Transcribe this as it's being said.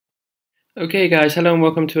Okay guys, hello and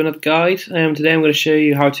welcome to another guide. Today I'm going to show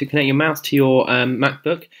you how to connect your mouse to your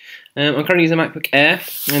MacBook. I'm currently using a MacBook Air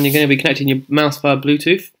and you're going to be connecting your mouse via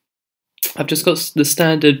Bluetooth. I've just got the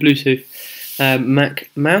standard Bluetooth Mac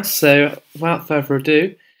mouse, so without further ado,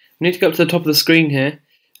 you need to go up to the top of the screen here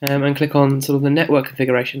and click on sort of the network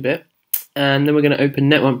configuration bit, and then we're going to open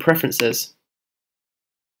Network Preferences.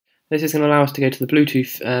 This is going to allow us to go to the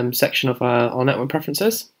Bluetooth section of our network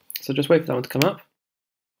preferences, so just wait for that one to come up.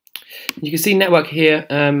 You can see network here,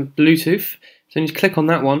 Bluetooth, so you need to click on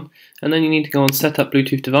that one, and then you need to go on set up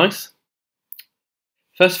Bluetooth device.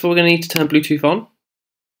 First of all, we're going to need to turn Bluetooth on.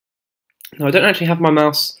 Now I don't actually have my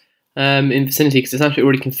mouse in vicinity because it's actually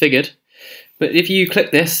already configured, but if you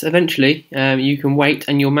click this, eventually you can wait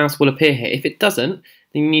and your mouse will appear here. If it doesn't,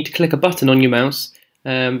 then you need to click a button on your mouse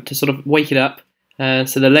to sort of wake it up,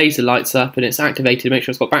 so the laser lights up and it's activated to make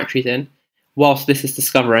sure it's got batteries in, whilst this is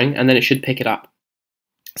discovering, and then it should pick it up.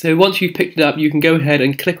 So once you've picked it up, you can go ahead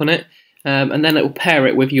and click on it, and then it will pair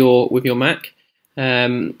it with your Mac,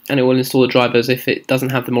 and it will install the drivers if it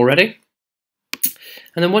doesn't have them already.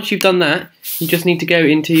 And then once you've done that, you just need to go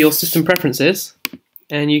into your system preferences,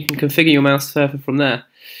 and you can configure your mouse further from there.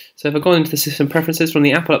 So if I go into the system preferences from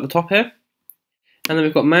the Apple at the top here, and then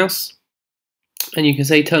we've got mouse, and you can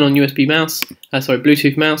say turn on USB mouse,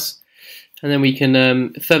 Bluetooth mouse, and then we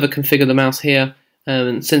can further configure the mouse here,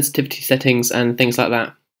 and sensitivity settings and things like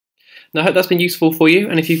that. Now I hope that's been useful for you,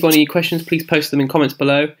 and if you've got any questions, please post them in comments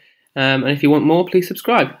below, and if you want more, please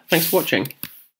subscribe. Thanks for watching.